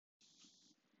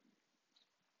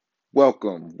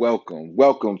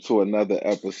Welcome to another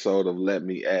episode of Let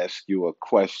Me Ask You a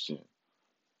Question.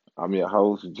 I'm your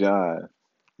host, John,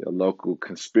 your local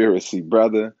conspiracy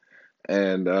brother,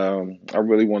 and I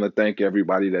really want to thank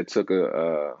everybody that took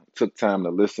time to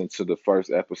listen to the first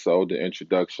episode, the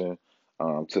introduction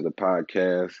to the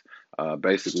podcast.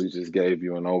 Basically, just gave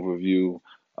you an overview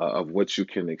of what you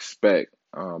can expect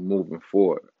moving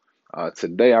forward.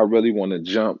 Today, I really want to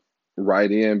jump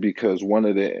right in because one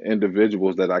of the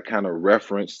individuals that I kind of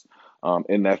referenced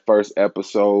in that first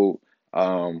episode,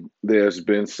 there's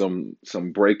been some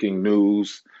breaking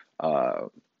news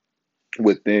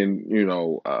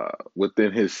within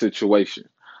his situation.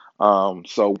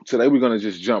 So today we're going to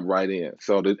just jump right in.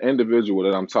 So the individual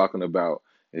that I'm talking about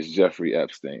is Jeffrey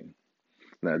Epstein.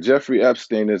 Now, Jeffrey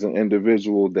Epstein is an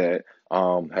individual that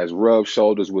has rubbed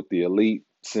shoulders with the elite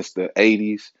since the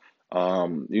 80s.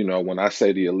 When I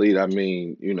say the elite, I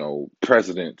mean,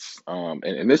 presidents.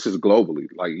 And this is globally.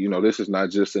 Like, this is not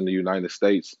just in the United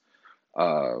States.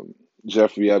 Uh,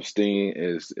 Jeffrey Epstein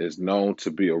is known to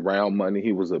be around money.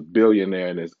 He was a billionaire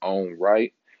in his own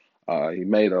right. He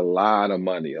made a lot of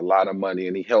money,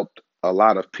 and he helped a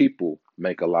lot of people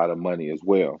make a lot of money as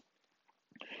well.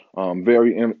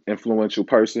 Very influential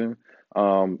person.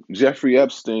 Jeffrey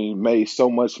Epstein made so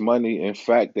much money, in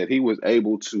fact, that he was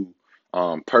able to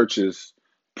purchase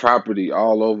property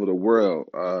all over the world.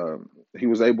 He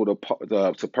was able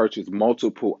to purchase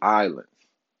multiple islands.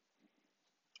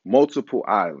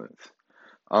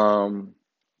 Um,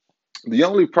 the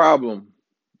only problem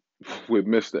with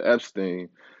Mr. Epstein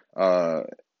uh,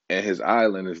 and his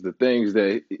island is the things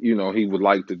that he would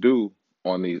like to do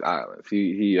on these islands.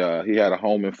 He had a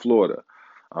home in Florida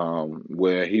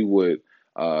where he would.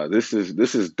 This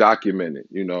is documented.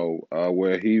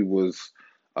 Where he was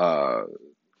uh,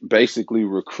 basically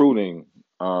recruiting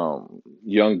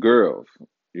young girls.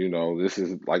 This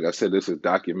is like I said. This is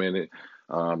documented.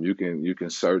 You can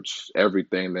search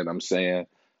everything that I'm saying.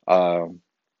 Um,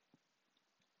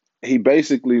 he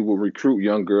basically will recruit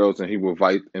young girls and he will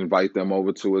invite them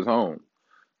over to his home.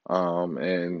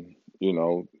 And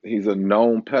he's a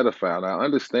known pedophile. Now, I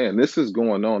understand this is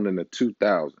going on in the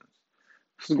 2000s.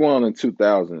 This is going on in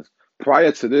 2000s.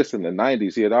 Prior to this, in the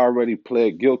 90s, he had already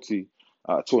pled guilty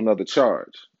to another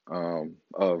charge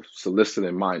of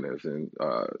soliciting minors, and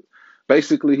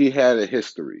basically he had a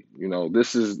history.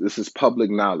 This is public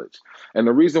knowledge. And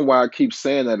the reason why I keep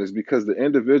saying that is because the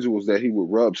individuals that he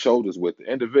would rub shoulders with, the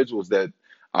individuals that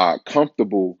are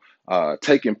comfortable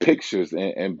taking pictures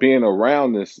and being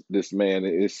around this man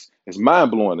is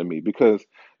mind-blowing to me because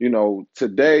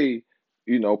today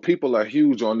people are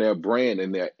huge on their brand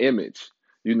and their image.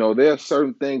 There are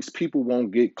certain things people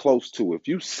won't get close to. If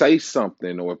you say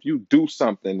something or if you do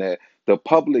something that the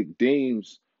public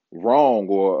deems wrong,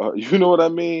 or you know what I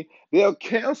mean, they'll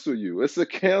cancel you. It's a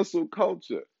cancel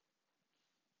culture.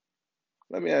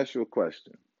 Let me ask you a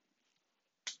question.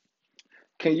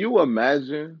 Can you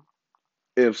imagine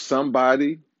if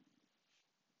somebody,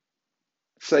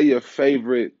 say your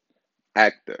favorite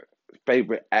actor,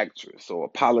 favorite actress, or a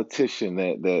politician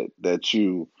that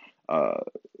uh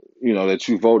that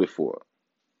you voted for,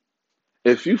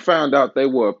 if you found out they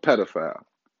were a pedophile,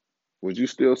 would you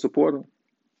still support them?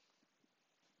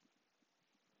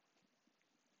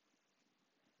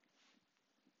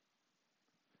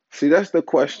 See, that's the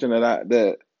question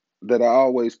that I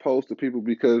always pose to people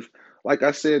because, like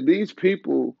I said, these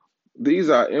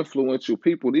are influential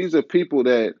people. These are people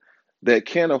that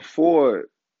can't afford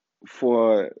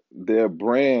for their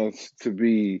brands to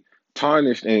be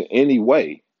tarnished in any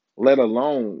way, let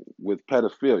alone with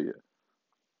pedophilia.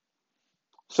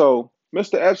 So,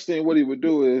 Mr. Epstein, what he would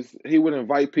do is he would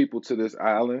invite people to this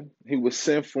island. He would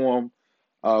send for them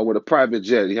with a private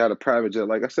jet. He had a private jet.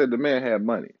 Like I said, the man had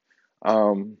money.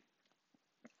 Um,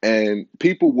 and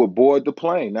people would board the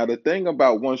plane. Now, the thing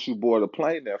about once you board a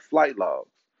plane, there are flight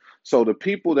logs. So the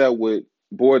people that would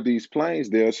board these planes,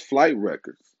 there's flight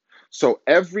records. So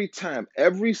every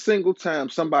single time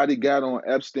somebody got on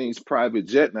Epstein's private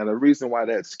jet, now the reason why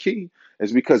that's key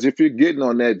is because if you're getting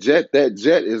on that jet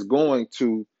is going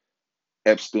to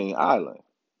Epstein Island,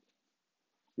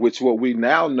 which what we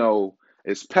now know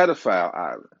is Pedophile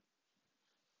Island.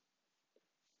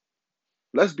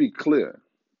 Let's be clear.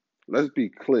 Let's be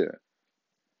clear.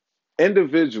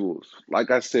 Individuals, like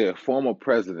I said, former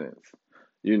presidents,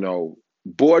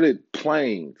 boarded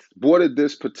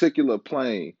this particular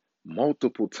plane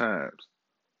multiple times,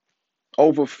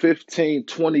 over 15,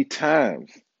 20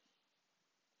 times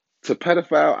to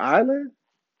Pedophile Island.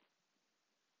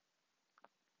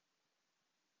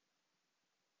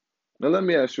 Now, let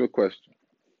me ask you a question.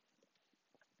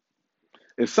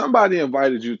 If somebody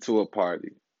invited you to a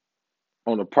party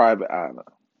on a private island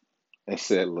and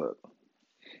said, look,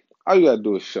 all you gotta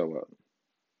do is show up.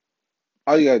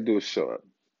 All you gotta do is show up.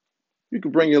 You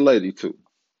could bring your lady too.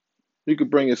 You could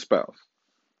bring your spouse.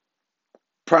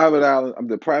 Private island,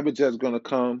 the private jet's gonna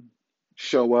come,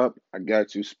 show up. I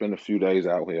got you. Spend a few days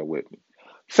out here with me.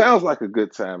 Sounds like a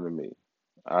good time to me.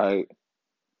 All right.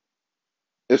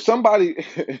 If somebody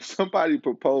if somebody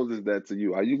proposes that to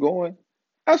you, are you going?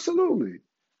 Absolutely.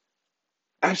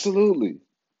 Absolutely.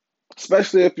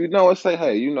 Especially if you know and say,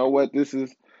 hey, you know what, this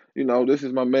is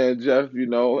my man Jeff,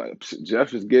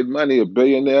 Jeff is getting money, a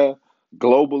billionaire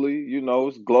globally,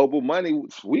 it's global money.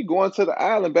 We going to the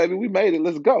island, baby. We made it.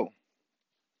 Let's go.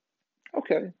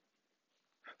 Okay.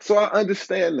 So I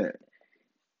understand that.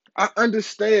 I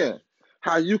understand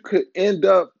how you could end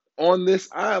up on this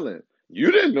island.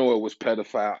 You didn't know it was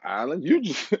pedophile island. You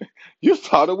just you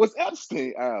thought it was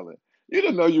Epstein Island. You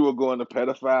didn't know you were going to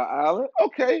pedophile island.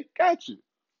 Okay, got you.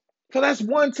 So that's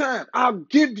one time. I'll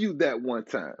give you that one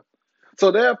time.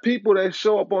 So there are people that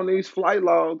show up on these flight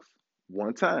logs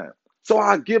one time. So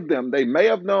I give them. They may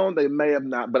have known, they may have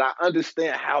not, but I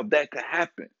understand how that could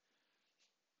happen.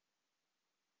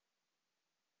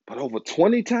 But over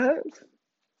 20 times?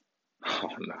 Oh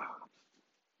no.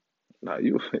 No,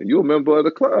 you a member of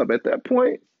the club. At that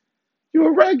point,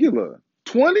 you're a regular.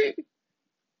 20?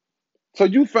 So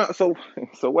you found so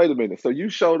wait a minute. So you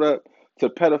showed up to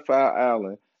Pedophile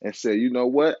Island and said, you know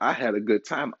what? I had a good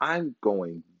time. I'm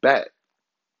going back.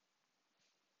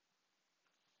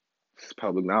 It's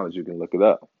public knowledge. You can look it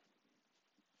up.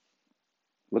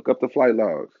 Look up the flight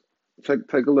logs.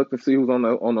 Take a look and see who's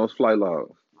on those flight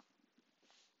logs.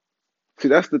 See,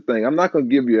 that's the thing. I'm not gonna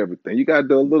give you everything. You gotta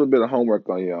do a little bit of homework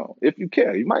on your own. If you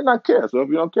care, you might not care. So if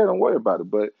you don't care, don't worry about it.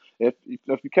 But if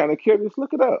you kind of curious,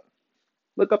 look it up.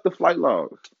 Look up the flight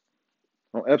logs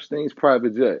on Epstein's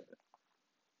private jet.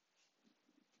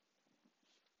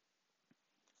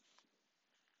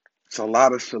 It's a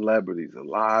lot of celebrities, a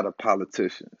lot of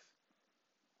politicians.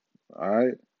 All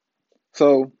right.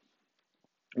 So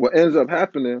what ends up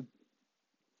happening,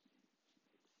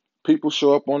 people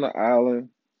show up on the island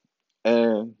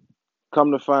and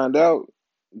come to find out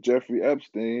Jeffrey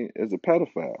Epstein is a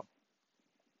pedophile.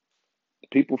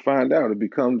 People find out. It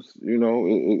becomes,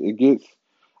 it gets,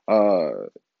 uh,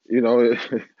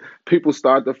 it, people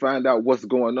start to find out what's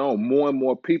going on. More and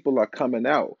more people are coming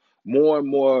out. More and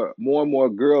more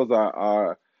girls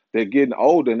they're getting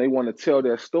older and they want to tell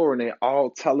their story, and they're all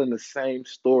telling the same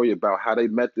story about how they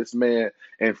met this man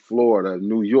in Florida,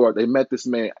 New York. They met this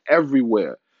man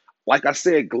everywhere. Like I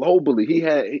said,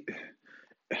 globally,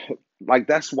 like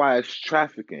that's why it's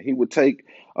trafficking. He would take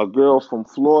a girl from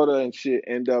Florida and she'd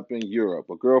end up in Europe.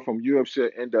 A girl from Europe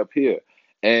should end up here.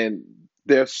 And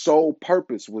their sole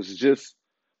purpose was just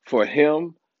for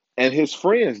him and his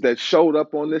friends that showed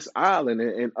up on this island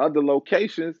and other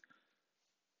locations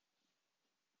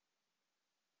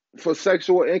for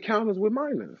sexual encounters with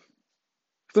minors.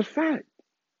 It's a fact.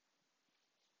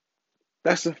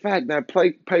 That's a fact. Now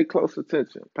pay close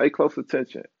attention. Pay close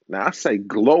attention. Now I say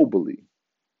globally.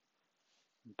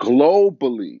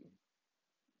 Globally,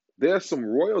 there's some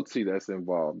royalty that's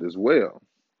involved as well.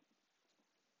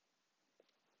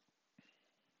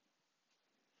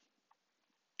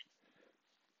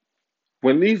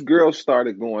 When these girls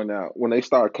started going out, when they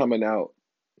started coming out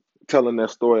telling their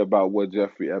story about what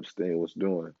Jeffrey Epstein was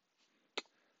doing,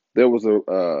 there was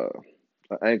a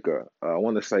anchor. I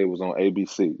want to say it was on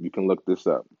ABC. You can look this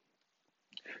up.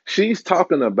 She's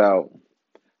talking about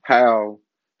how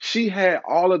she had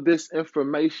all of this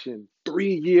information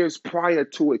 3 years prior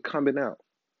to it coming out.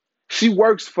 She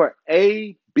works for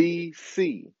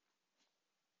ABC.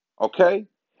 Okay.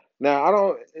 Now I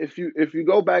don't. If you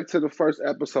go back to the first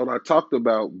episode, I talked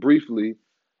about briefly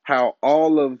how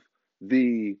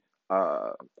the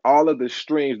uh, all of the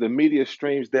streams, the media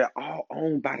streams, they're all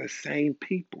owned by the same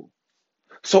people.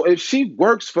 So if she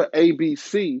works for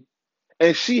ABC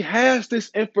and she has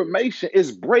this information,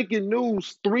 it's breaking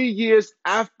news 3 years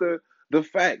after the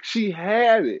fact. She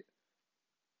had it.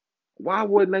 Why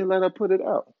wouldn't they let her put it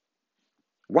out?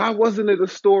 Why wasn't it a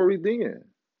story then?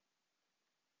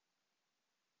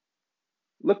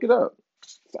 Look it up.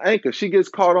 Anchor. She gets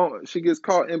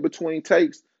caught in between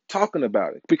takes talking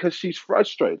about it because she's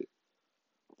frustrated.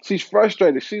 She's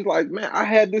frustrated. She's like, man, I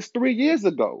had this 3 years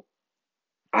ago.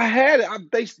 I had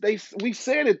it. We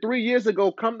said it 3 years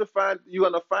ago. Come to find, you're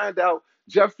gonna find out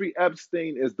Jeffrey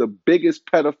Epstein is the biggest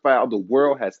pedophile the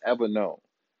world has ever known.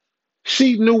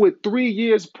 She knew it 3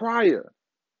 years prior.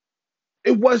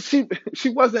 It was she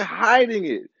wasn't hiding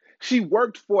it. She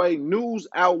worked for a news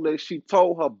outlet. She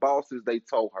told her bosses, they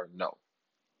told her no.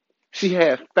 She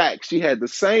had facts. She had the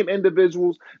same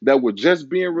individuals that were just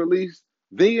being released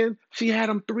then. She had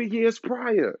them 3 years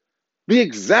prior. The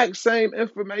exact same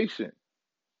information.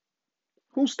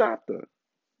 Who stopped her?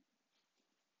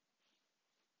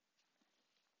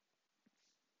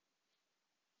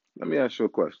 Let me ask you a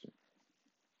question.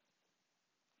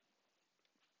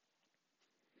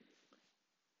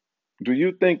 Do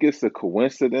you think it's a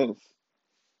coincidence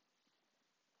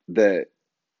that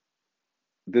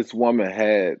this woman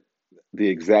had the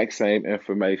exact same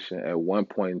information at one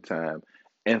point in time,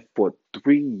 and for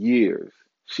 3 years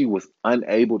she was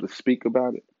unable to speak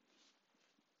about it?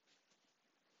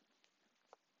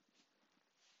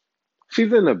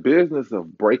 She's in the business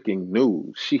of breaking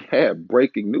news. She had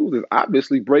breaking news. It's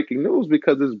obviously breaking news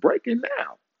because it's breaking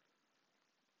now.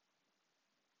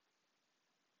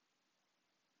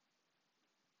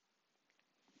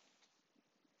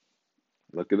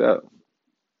 Look it up.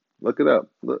 Look it up.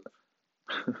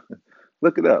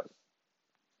 Look it up.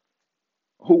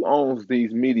 Who owns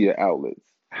these media outlets?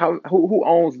 Who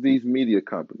owns these media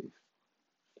companies?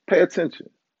 Pay attention.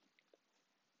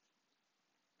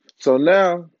 So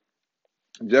now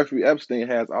Jeffrey Epstein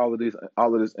has all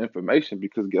of this information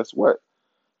because guess what?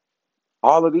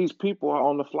 All of these people are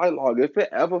on the flight log. If it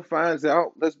ever finds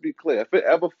out, let's be clear, if it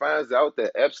ever finds out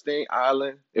that Epstein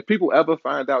Island, if people ever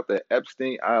find out that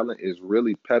Epstein Island is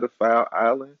really pedophile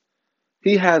island,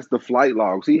 he has the flight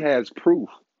logs. He has proof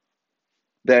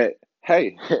that,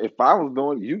 hey, if I was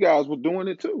doing it, you guys were doing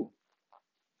it too.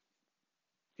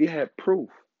 He had proof.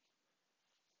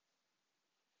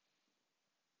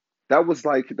 That was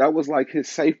like his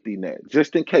safety net.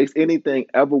 Just in case anything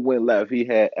ever went left, he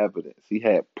had evidence. He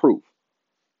had proof.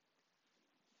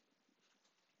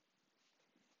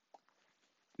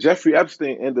 Jeffrey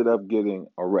Epstein ended up getting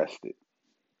arrested.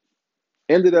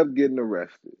 Ended up getting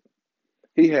arrested.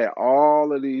 He had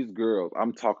all of these girls.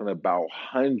 I'm talking about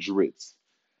hundreds,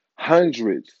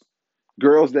 hundreds.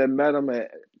 Girls that met him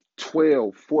at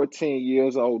 12, 14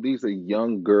 years old. These are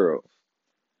young girls.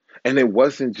 And it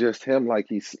wasn't just him like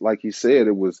he said,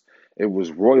 it was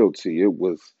royalty. It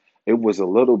was a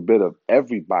little bit of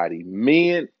everybody,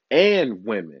 men and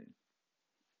women.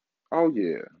 Oh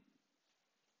yeah.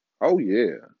 Oh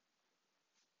yeah.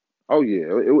 Oh yeah.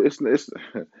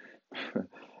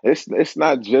 It's it's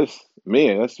not just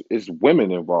men, it's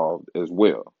women involved as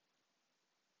well.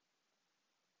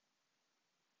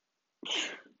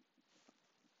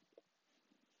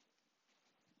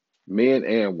 Men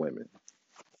and women,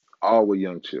 all with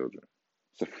young children.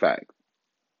 It's a fact.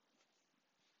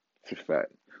 It's a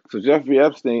fact. So Jeffrey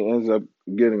Epstein ends up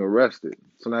getting arrested.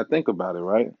 So now think about it,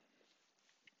 right?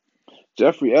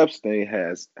 Jeffrey Epstein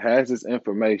has this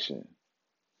information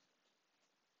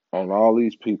on all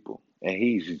these people, and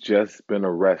he's just been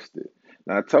arrested.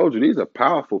 Now I told you these are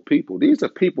powerful people. These are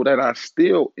people that are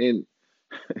still in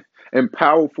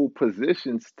powerful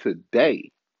positions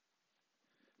today.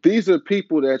 These are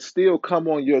people that still come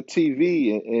on your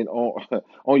TV and on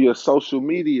on your social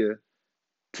media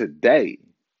today.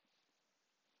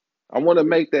 I want to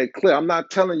make that clear. I'm not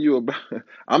telling you about,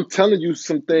 I'm telling you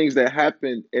some things that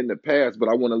happened in the past, but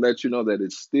I want to let you know that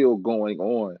it's still going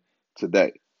on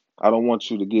today. I don't want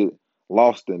you to get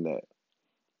lost in that,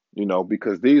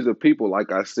 because these are people,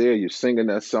 like I said, you're singing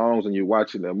their songs and you're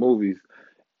watching their movies,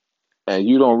 and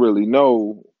you don't really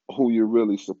know who you're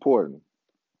really supporting.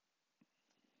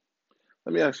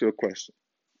 Let me ask you a question.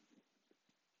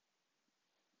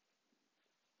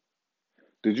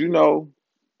 Did you know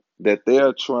that they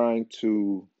are trying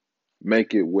to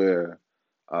make it where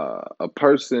a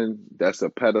person that's a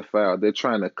pedophile, they're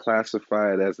trying to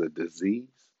classify it as a disease?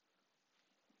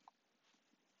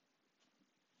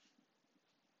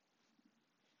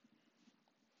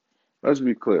 Let's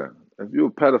be clear. If you're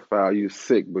a pedophile, you're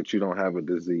sick, but you don't have a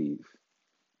disease.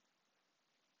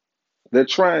 They're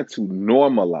trying to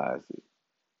normalize it.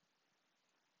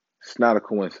 It's not a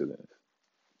coincidence.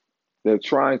 They're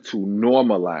trying to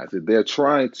normalize it. They're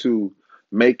trying to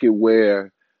make it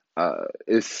where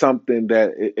it's something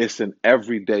that it's an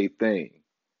everyday thing.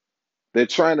 They're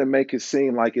trying to make it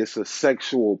seem like it's a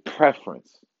sexual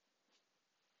preference.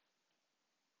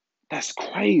 That's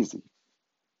crazy.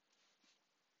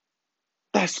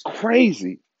 That's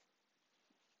crazy.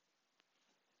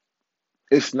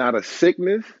 It's not a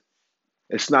sickness.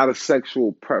 It's not a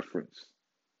sexual preference.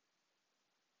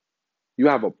 You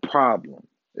have a problem.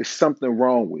 There's something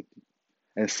wrong with you,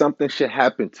 and something should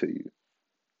happen to you.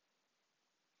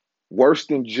 Worse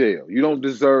than jail. You don't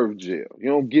deserve jail. You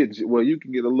don't get well. You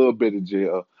can get a little bit of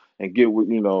jail and get what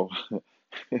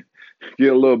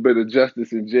get a little bit of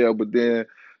justice in jail, but then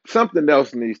something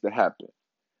else needs to happen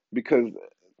because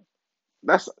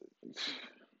that's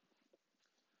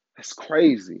That's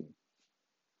crazy.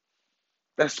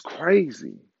 That's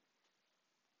crazy.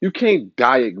 You can't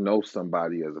diagnose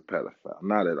somebody as a pedophile.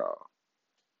 Not at all.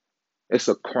 It's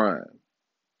a crime.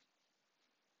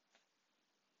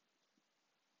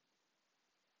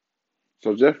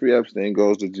 So Jeffrey Epstein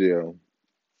goes to jail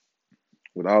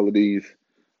with all of these,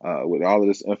 with all of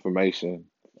this information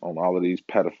on all of these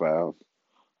pedophiles,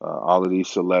 all of these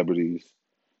celebrities,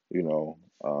 you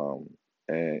know,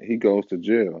 and he goes to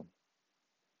jail.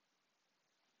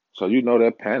 So you know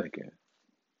they're panicking.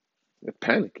 They're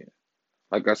panicking.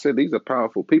 Like I said, these are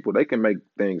powerful people. They can make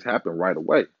things happen right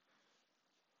away.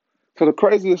 So the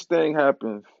craziest thing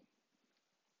happens.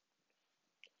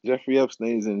 Jeffrey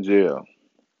Epstein's in jail.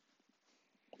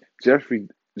 Jeffrey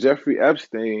Jeffrey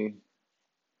Epstein.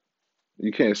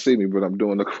 You can't see me, but I'm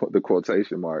doing the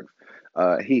quotation marks.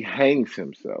 He hangs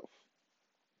himself.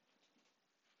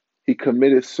 He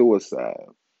committed suicide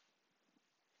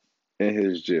in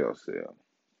his jail cell.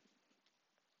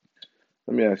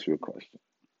 Let me ask you a question.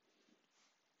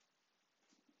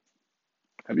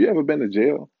 Have you ever been to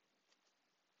jail?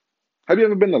 Have you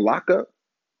ever been to lockup?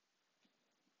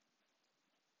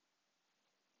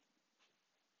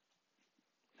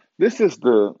 This is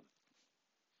the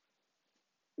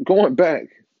going back.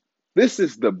 This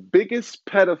is the biggest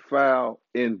pedophile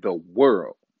in the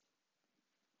world.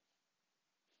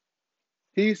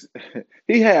 He's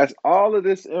he has all of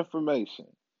this information.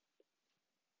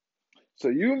 So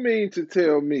you mean to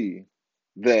tell me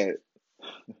that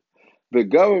the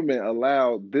government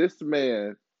allowed this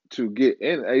man to get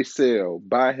in a cell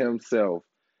by himself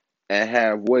and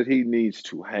have what he needs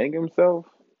to hang himself?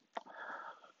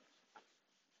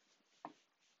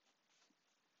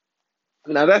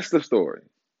 Now that's the story.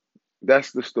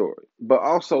 That's the story. But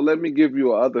also, let me give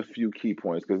you other few key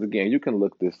points because again, you can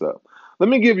look this up. Let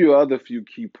me give you other few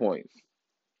key points.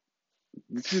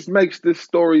 It just makes this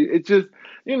story. It just,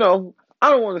 you know, I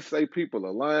don't want to say people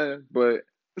are lying, but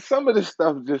some of this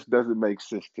stuff just doesn't make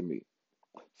sense to me.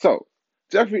 So,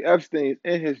 Jeffrey Epstein's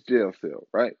in his jail cell,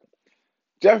 right?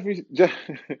 Jeffrey, Je-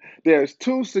 there's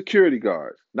two security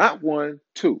guards, not one,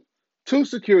 two, two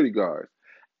security guards.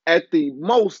 At the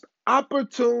most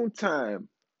opportune time,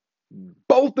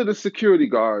 both of the security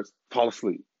guards fall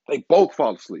asleep. They both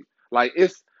fall asleep. Like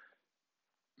it's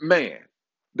man,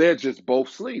 they're just both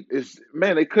asleep. It's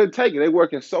man, they couldn't take it. They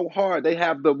working so hard. They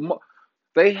have the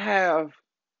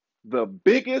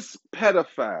biggest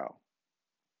pedophile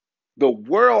the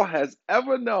world has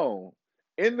ever known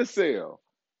in the cell,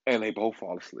 and they both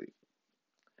fall asleep.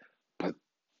 But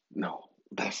no,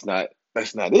 that's not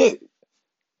it.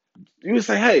 You would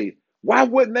say, hey, why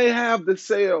wouldn't they have the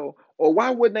cell or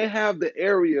why wouldn't they have the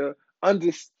area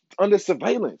under under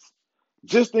surveillance?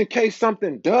 Just in case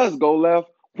something does go left,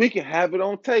 we can have it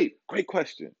on tape. Great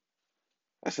question.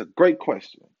 That's a great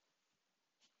question.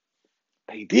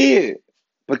 They did.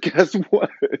 But guess what?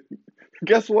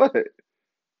 Guess what?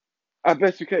 I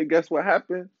bet you can't guess what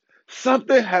happened.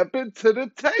 Something happened to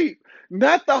the tape.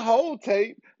 Not the whole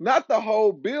tape, not the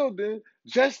whole building,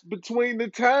 just between the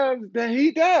times that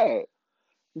he died.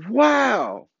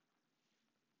 Wow.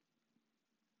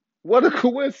 What a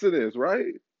coincidence,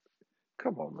 right?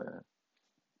 Come on, man.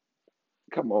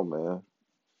 Come on, man.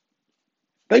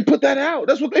 They put that out.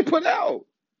 That's what they put out.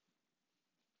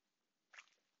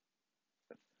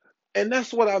 And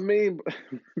that's what I mean.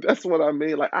 That's what I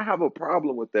mean. Like, I have a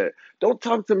problem with that. Don't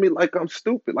talk to me like I'm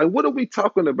stupid. Like, what are we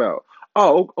talking about?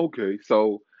 Oh, okay.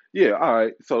 So, yeah, all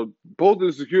right. So, both of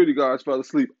the security guards fell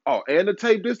asleep. Oh, and the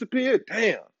tape disappeared?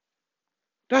 Damn.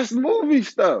 That's movie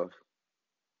stuff.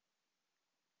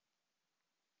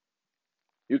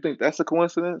 You think that's a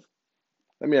coincidence?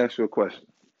 Let me ask you a question.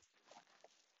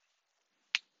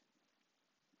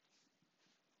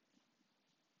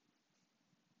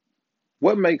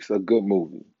 What makes a good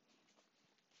movie?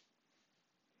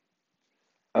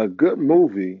 A good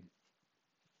movie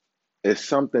is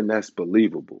something that's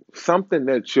believable, something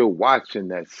that you're watching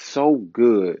that's so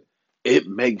good, it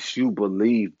makes you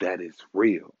believe that it's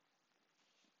real.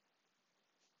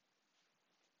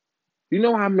 You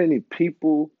know how many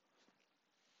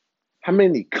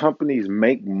companies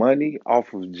make money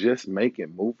off of just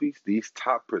making movies? These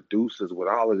top producers with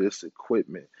all of this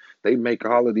equipment, they make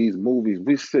all of these movies.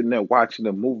 We're sitting there watching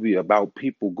a movie about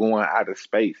people going out of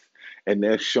space, and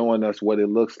they're showing us what it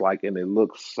looks like, and it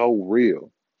looks so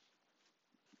real.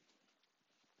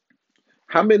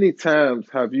 How many times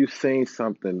have you seen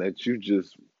something that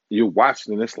you're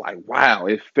watching and it's like, wow,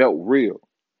 it felt real?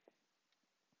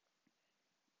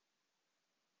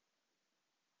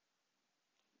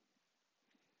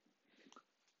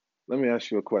 Let me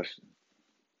ask you a question.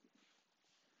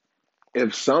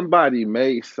 If somebody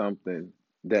made something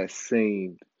that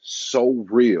seemed so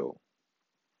real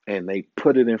and they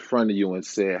put it in front of you and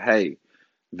said, hey,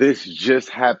 this just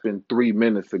happened 3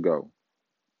 minutes ago,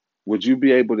 would you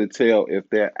be able to tell if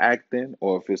they're acting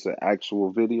or if it's an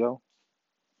actual video?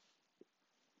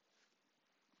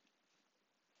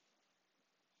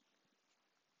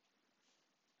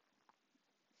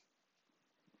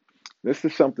 This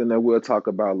is something that we'll talk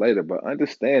about later, but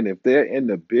understand if they're in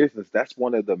the business, that's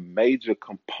one of the major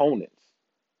components.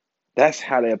 That's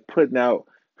how they're putting out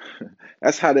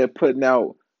that's how they're putting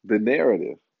out the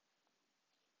narrative.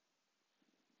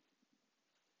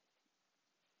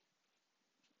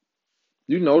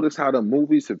 You notice how the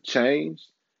movies have changed?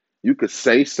 You could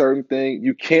say certain things,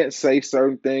 you can't say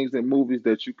certain things in movies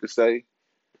that you could say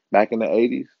back in the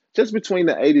 80s. Just between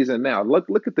the 80s and now.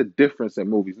 Look at the difference in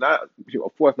movies. Not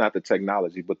of course not the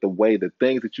technology, but the way the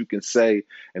things that you can say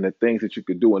and the things that you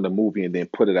could do in the movie and then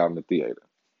put it out in the theater.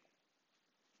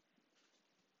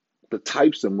 The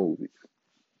types of movies.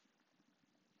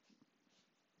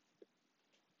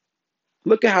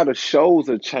 Look at how the shows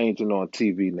are changing on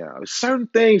TV now. There's certain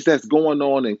things that's going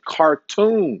on in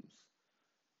cartoons.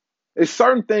 There's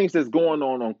certain things that's going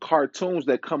on cartoons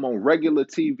that come on regular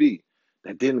TV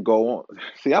that didn't go on.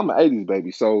 See, I'm an 80s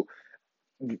baby, so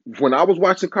when I was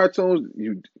watching cartoons,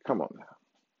 you come on now.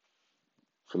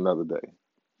 It's another day.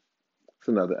 It's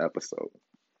another episode.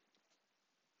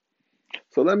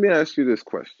 So let me ask you this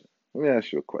question. Let me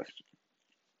ask you a question.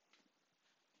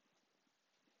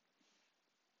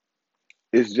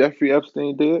 Is Jeffrey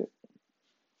Epstein dead?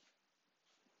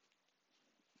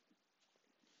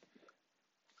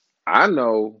 I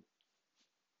know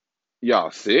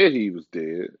y'all said he was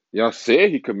dead. Y'all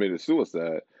said he committed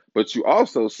suicide, but you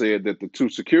also said that the two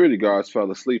security guards fell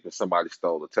asleep and somebody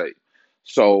stole the tape.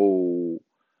 So,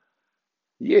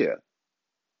 yeah,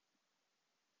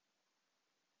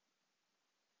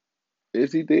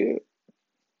 is he dead?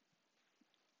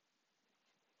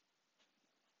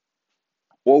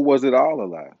 Or was it all a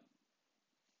lie?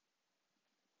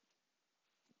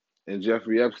 And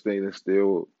Jeffrey Epstein is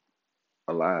still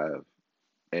alive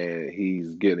and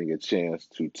he's getting a chance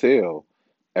to tell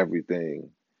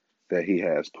everything that he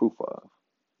has proof of.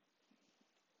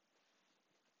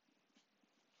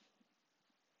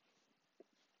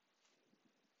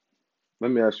 Let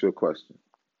me ask you a question.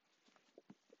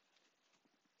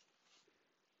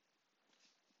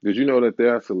 Did you know that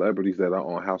there are celebrities that are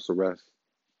on house arrest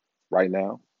right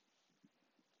now?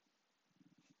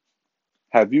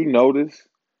 Have you noticed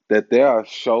that there are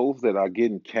shows that are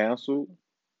getting canceled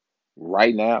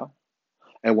right now?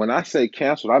 And when I say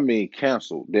canceled, I mean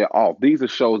canceled. They're off. These are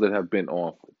shows that have been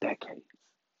on for decades.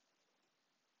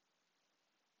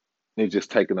 They're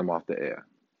just taking them off the air.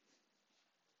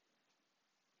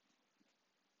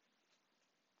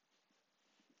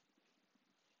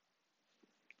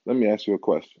 Let me ask you a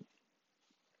question.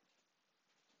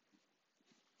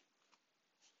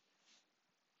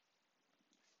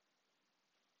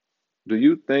 Do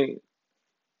you think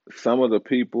some of the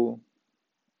people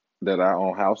that are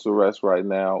on house arrest right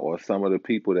now, or some of the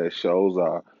people that shows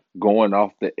are going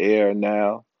off the air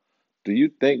now, do you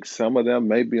think some of them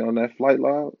may be on that flight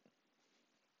log?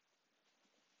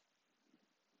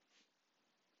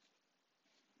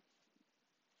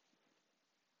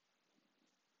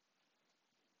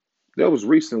 There was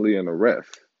recently an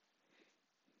arrest.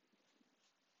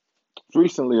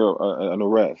 Recently, an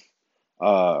arrest.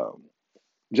 Uh,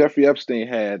 Jeffrey Epstein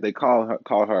had they called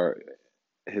her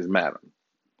his madam.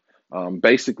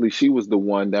 Basically, she was the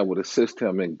one that would assist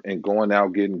him in going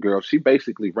out getting girls. She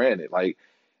basically ran it. Like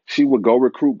she would go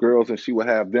recruit girls and she would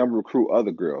have them recruit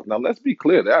other girls. Now, let's be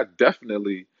clear, there are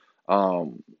definitely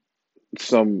um,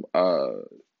 some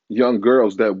young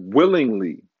girls that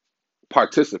willingly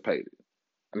participated.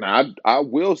 Now, I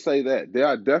will say that there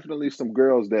are definitely some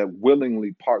girls that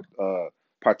willingly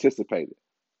participated,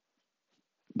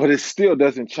 but it still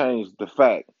doesn't change the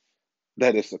fact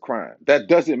that it's a crime. That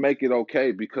doesn't make it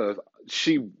okay because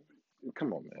she,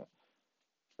 come on, man.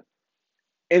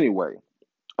 Anyway,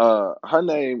 her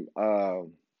name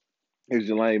is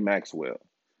Ghislaine Maxwell.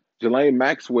 Ghislaine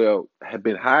Maxwell had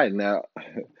been hiding now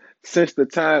since the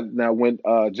time now when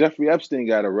Jeffrey Epstein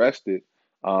got arrested.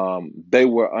 They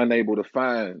were unable to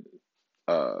find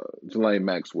Ghislaine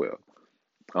Maxwell.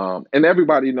 And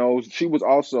everybody knows she was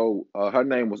also her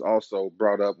name was also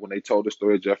brought up when they told the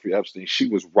story of Jeffrey Epstein. She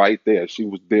was right there. She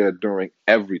was there during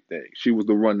everything. She was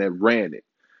the one that ran it.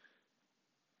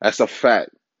 That's a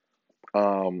fact.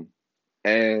 Um,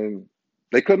 and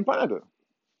they couldn't find her.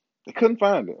 They couldn't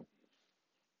find her.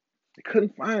 They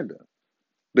couldn't find her.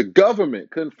 The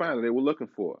government couldn't find her. They were looking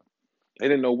for her. They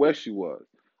didn't know where she was.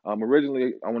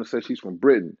 Originally, I want to say she's from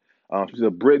Britain. She's a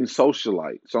Britain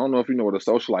socialite. So I don't know if you know what a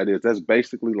socialite is. That's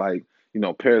basically like,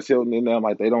 Paris Hilton and them,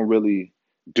 like they don't really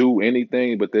do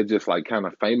anything, but they're just like kind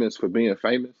of famous for being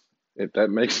famous, if that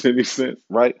makes any sense,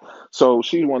 right? So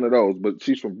she's one of those, but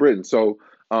she's from Britain. So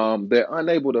they're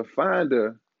unable to find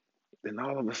her, then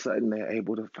all of a sudden they're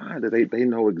able to find her. They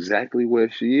know exactly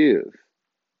where she is.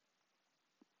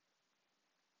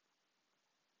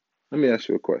 Let me ask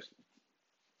you a question.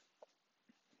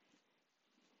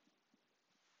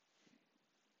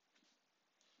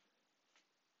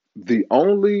 The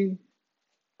only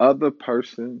other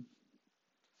person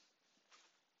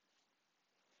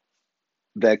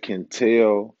that can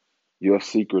tell your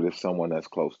secret is someone that's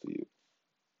close to you.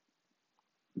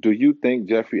 Do you think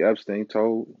Jeffrey Epstein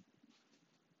told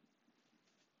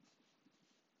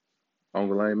on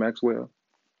Ghislaine Maxwell?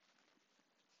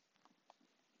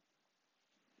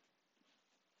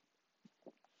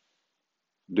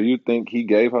 Do you think he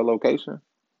gave her location?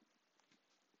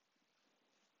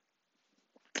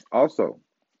 Also,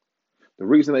 the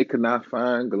reason they could not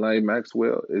find Ghislaine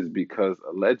Maxwell is because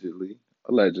allegedly,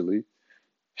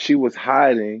 she was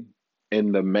hiding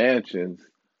in the mansions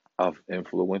of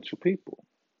influential people.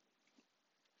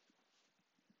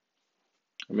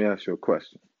 Let me ask you a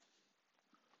question.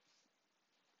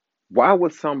 Why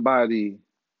would somebody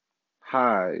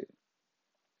hide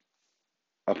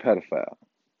a pedophile?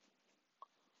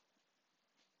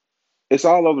 It's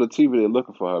all over the TV. They're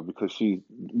looking for her because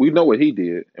we know what he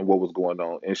did and what was going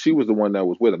on, and she was the one that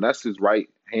was with him. That's his right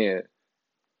hand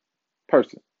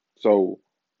person. So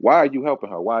why are you helping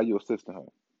her? Why are you assisting her?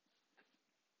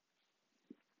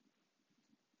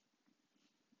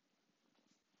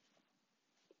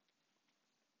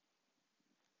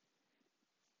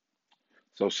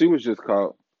 So she was just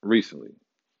caught recently,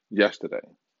 yesterday.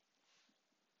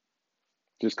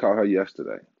 Just caught her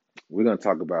yesterday. We're gonna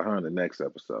talk about her in the next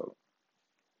episode.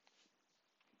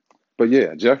 But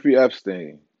yeah, Jeffrey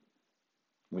Epstein.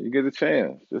 When you get a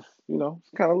chance, just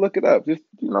kind of look it up. Just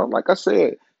like I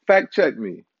said, fact check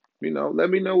me. Let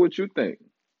me know what you think.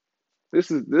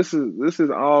 This is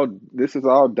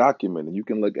all documented. You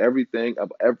can look everything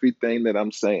that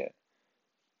I'm saying.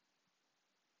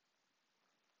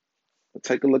 But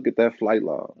take a look at that flight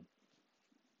log.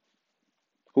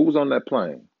 Who was on that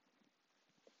plane?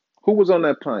 Who was on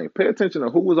that plane? Pay attention to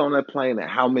who was on that plane and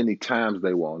how many times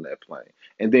they were on that plane.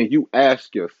 And then you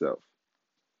ask yourself,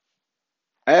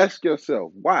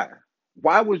 why?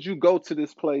 Why would you go to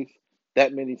this place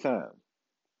that many times?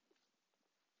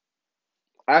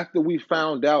 After we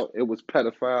found out it was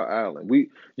Pedophile Island,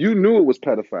 you knew it was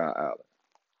Pedophile Island.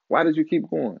 Why did you keep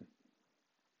going?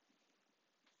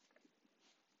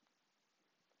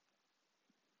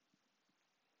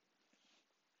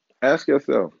 Ask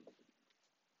yourself,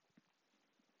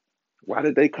 why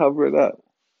did they cover it up?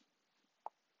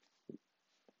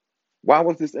 Why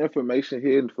was this information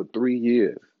hidden for 3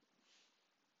 years?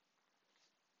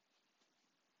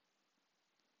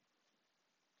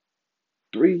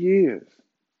 3 years.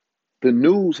 The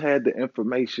news had the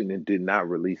information and did not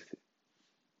release it.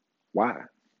 Why?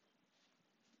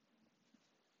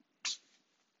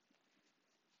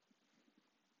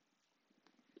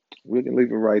 We can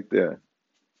leave it right there.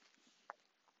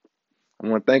 I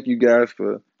want to thank you guys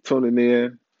for tuning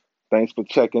in. Thanks for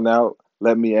checking out.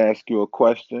 Let me ask you a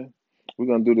question. We're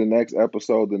gonna do the next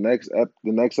episode. The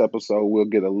next episode we'll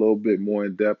get a little bit more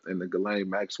in depth into Ghislaine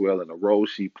Maxwell and the role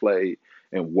she played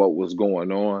and what was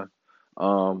going on.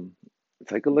 Um,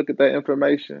 Take a look at that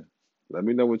information. Let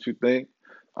me know what you think.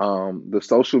 The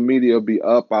social media will be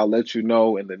up. I'll let you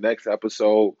know in the next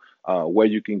episode where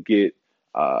you can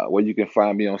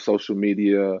find me on social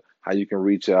media, how you can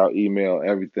reach out, email,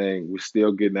 everything. We're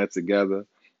still getting that together.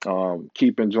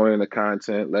 Keep enjoying the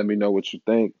content. Let me know what you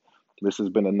think. This has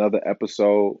been another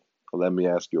episode. Let me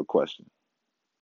ask you a question.